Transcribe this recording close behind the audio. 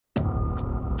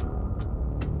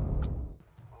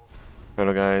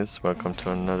Hello guys, welcome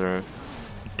to another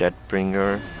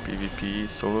Deathbringer PvP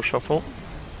solo shuffle.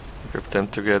 Grip them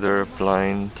together,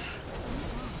 blind.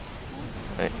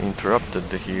 I interrupted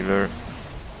the healer,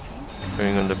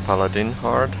 going on the paladin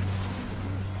hard.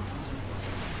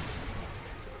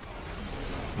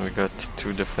 We got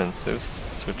two defensives,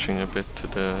 switching a bit to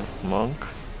the monk.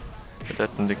 Cadet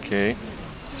and decay,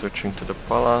 switching to the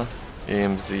pala,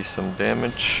 AMZ some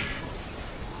damage.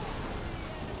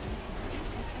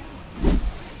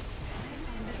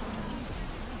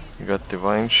 We got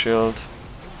divine shield.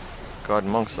 God,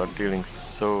 monks are dealing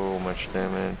so much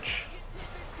damage.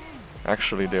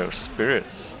 Actually, they are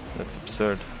spirits. That's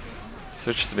absurd.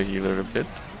 Switch to the healer a bit.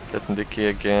 Let them decay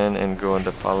again and go on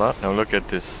the pala. Now look at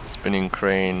this spinning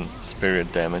crane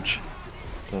spirit damage.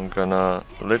 I'm gonna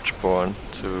Lichborn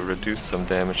to reduce some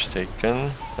damage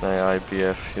taken. And I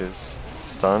IBF his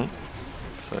stun.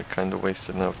 So I kinda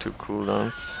wasted now 2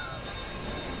 cooldowns.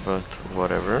 But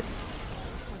whatever.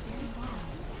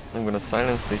 I'm gonna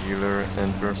silence the healer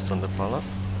and burst on the pala.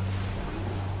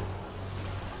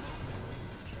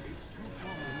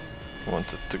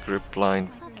 Wanted to grip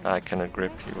blind. I cannot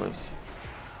grip, he was...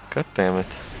 God damn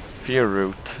it. Fear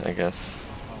root, I guess.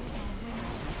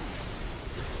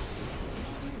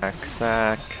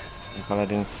 Sack,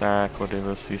 paladin sack,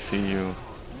 whatever CC you.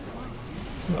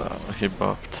 He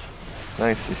buffed.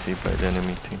 Nice CC by the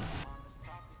enemy team.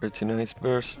 Pretty nice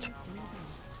burst.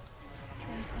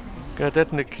 Got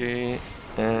that decay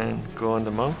and go on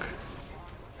the monk.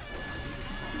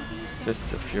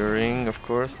 Fists of Furying, of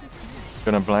course.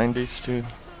 Gonna blind these two.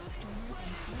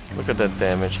 Look at that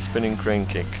damage, spinning crane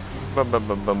kick. Bum bum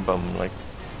bum bum bum, like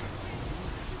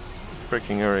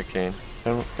freaking hurricane.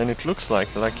 And it looks like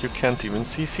you can't even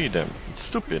CC them. It's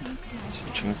stupid.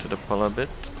 Switching to the pala bit.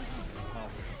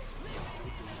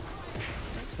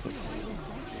 Just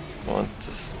want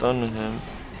to stun him.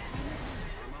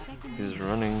 He's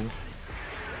running.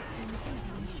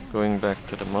 Going back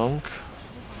to the monk.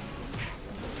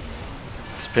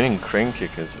 Spinning crane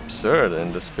kick is absurd,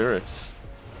 and the spirits.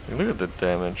 Look at the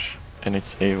damage. And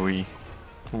it's AoE.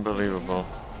 Unbelievable.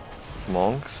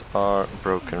 Monks are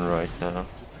broken right now,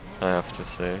 I have to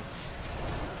say.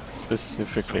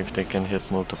 Specifically if they can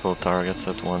hit multiple targets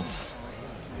at once.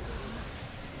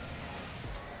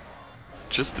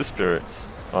 Just the spirits,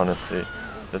 honestly.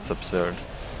 That's absurd.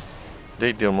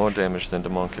 They deal more damage than the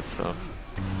monk itself.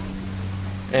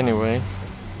 Anyway,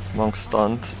 monk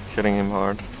stunned, hitting him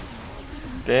hard.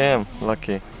 Damn,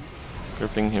 lucky.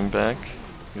 Gripping him back.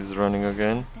 He's running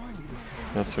again.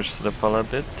 Gonna switch to the pala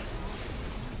bit.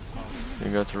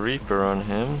 We got Reaper on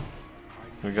him.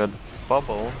 We got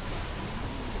Bubble.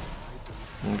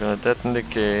 I'm gonna Death and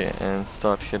Decay and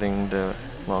start hitting the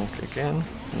monk again.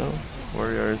 No,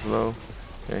 warrior is low.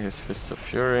 Okay, his Fists of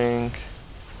Furying.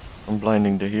 I'm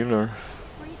blinding the healer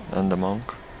and the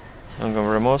monk. I'm gonna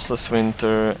Remorseless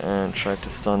Winter and try to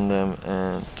stun them,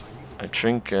 and I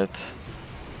Trinket.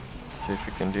 See if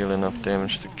we can deal enough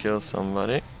damage to kill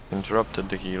somebody. Interrupted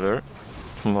the healer.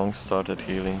 Monk started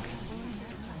healing.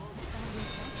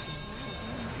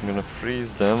 I'm gonna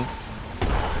freeze them.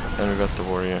 And we got the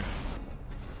warrior.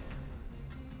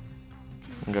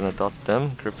 I'm gonna dot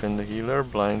them, grip in the healer,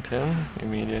 blind him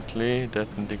immediately.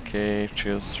 Death and Decay,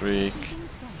 Chill Streak,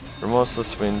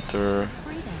 Remorseless Winter.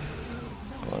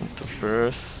 Want to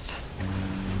burst.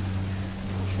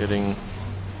 Hitting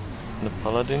the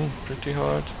paladin pretty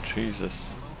hard.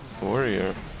 Jesus.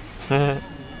 Warrior.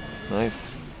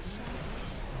 Nice.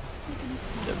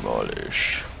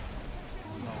 Demolish.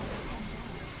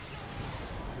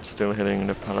 Still hitting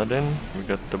the paladin. We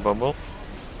got the bubble.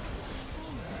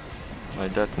 I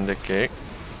Death and Decay.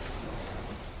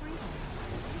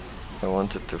 I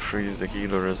wanted to freeze the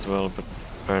healer as well, but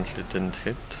apparently didn't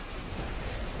hit.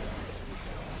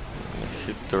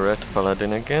 Hit the red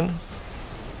paladin again.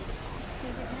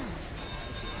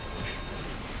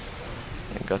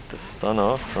 I got the stun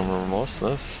off from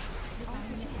Remorseless.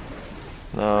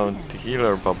 Now the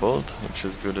healer bubbled, which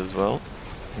is good as well.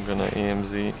 I'm gonna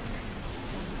AMZ.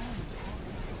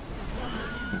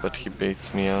 But he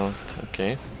baits me out.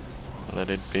 Okay, let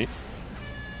it be.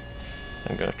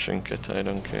 I'm gonna Trinket, I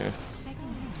don't care.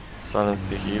 Silence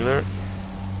the healer.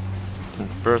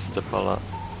 And burst the pala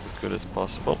as good as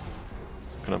possible.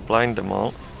 Gonna blind them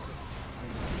all.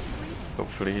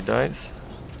 Hopefully he dies.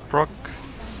 Proc.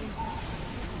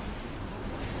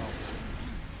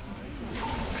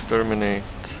 Exterminate.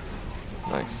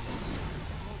 Nice.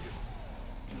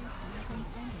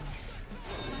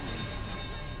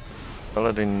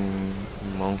 Paladin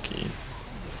monkey.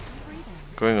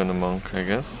 Going on the monk, I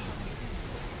guess.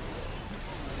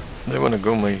 They wanna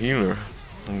go my healer.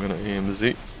 I'm gonna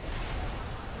AMZ.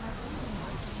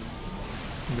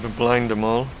 I'm gonna blind them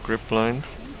all, grip blind.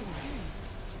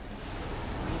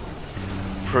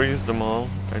 Freeze them all.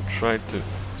 I tried to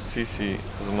CC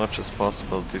as much as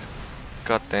possible these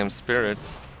goddamn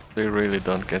spirits. They really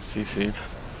don't get CC'd.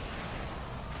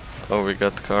 Oh, we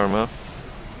got Karma.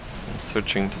 I'm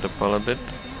switching to the Palabit.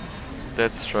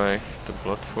 Death Strike, the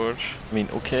Bloodforge. I mean,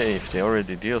 okay, if they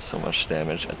already deal so much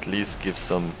damage, at least give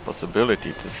some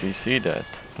possibility to CC that.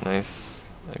 Nice.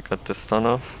 I got the stun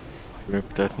off.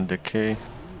 Rip that in decay.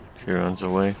 He runs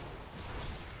away.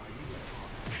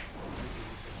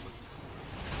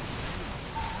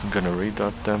 I'm gonna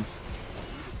redot them.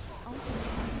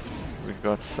 We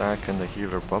got Sack and the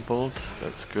healer bubbled.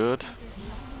 That's good.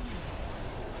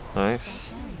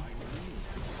 Nice.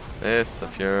 There's the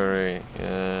Fury.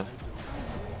 Yeah.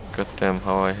 God damn,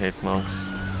 how I hate monks.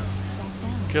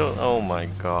 Kill. Oh my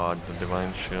god, the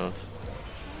Divine Shield.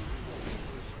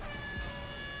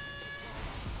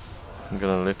 I'm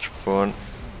gonna Lichborn.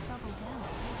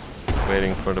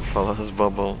 Waiting for the Palace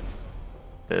bubble.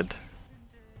 Dead.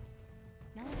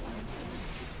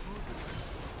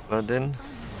 Paladin.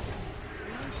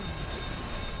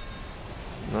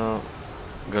 No.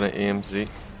 I'm gonna AMZ.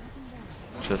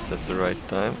 Just at the right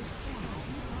time.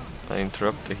 I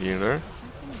interrupt the healer.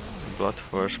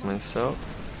 Bloodforce myself.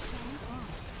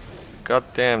 God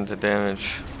damn the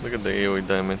damage. Look at the AoE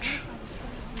damage.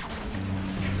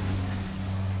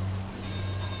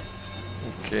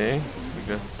 Okay,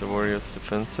 we got the warriors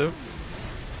defensive.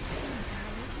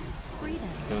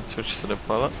 Gonna switch to the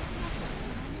Pala.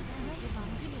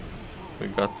 We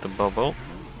got the bubble.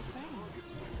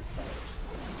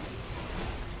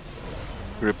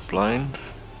 Grip blind.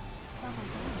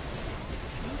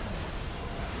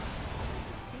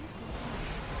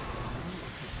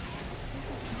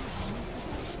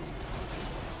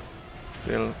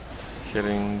 Still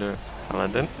hitting the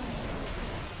Paladin.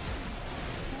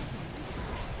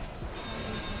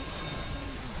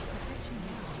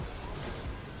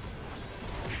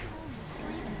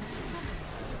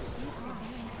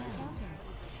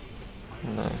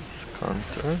 Nice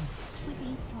counter.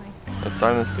 I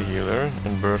silence the healer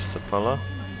and burst the Pala.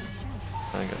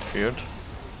 I got feared.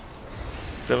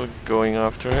 Still going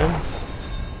after him.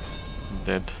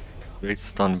 Dead. Great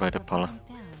stun by the Pala.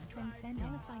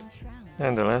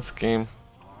 And the last game,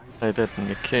 I did in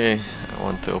decay. I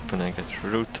want to open, I get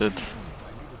rooted.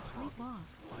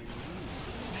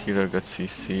 This healer got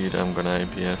CC'd, I'm gonna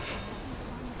IBF.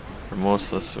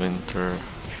 Remorseless Winter,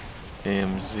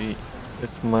 AMZ.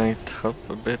 It might help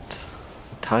a bit,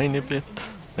 a tiny bit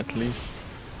at least.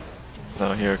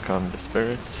 Now here come the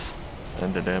spirits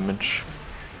and the damage.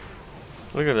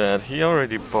 Look at that, he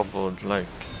already bubbled, like,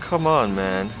 come on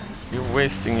man. You're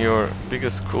wasting your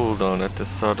biggest cooldown at the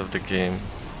start of the game.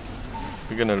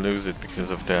 We're gonna lose it because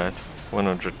of that,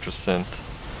 100%.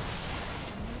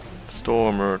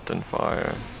 Storm, Earth and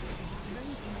Fire.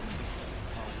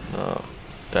 No,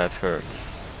 that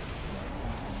hurts.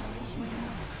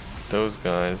 Those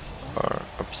guys are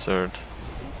absurd.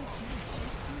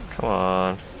 Come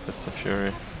on, Fist of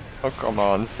Fury. Oh come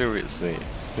on, seriously.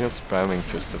 You're spamming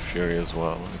Fist of Fury as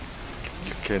well.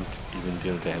 You can't even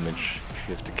deal damage.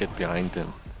 You have to get behind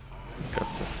them.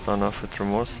 Got the stun off with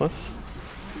Remorseless.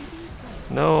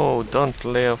 No, don't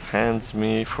lay off hands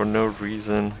me for no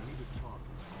reason.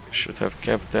 Should have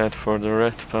kept that for the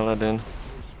Red Paladin.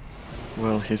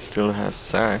 Well, he still has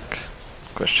Sack.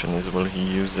 Question is, will he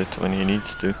use it when he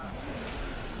needs to?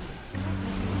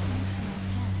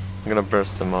 I'm gonna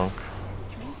burst the monk.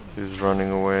 He's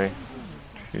running away.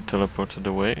 He teleported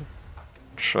away.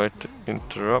 Tried to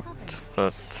interrupt,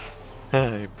 but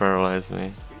he paralyzed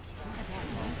me.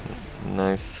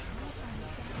 Nice.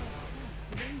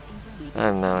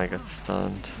 And now I got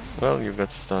stunned. Well, you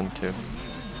got stunned too.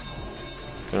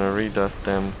 Gonna redot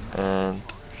them and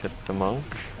hit the monk.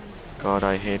 God,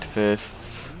 I hate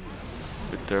fists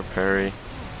with their parry.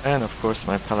 And of course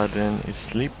my paladin is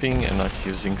sleeping and not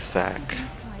using Sack.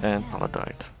 And Pala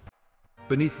died.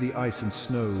 Beneath the ice and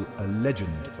snow, a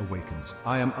legend awakens.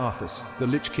 I am Arthas, the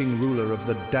Lich King ruler of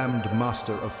the damned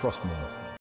master of Frostmourne.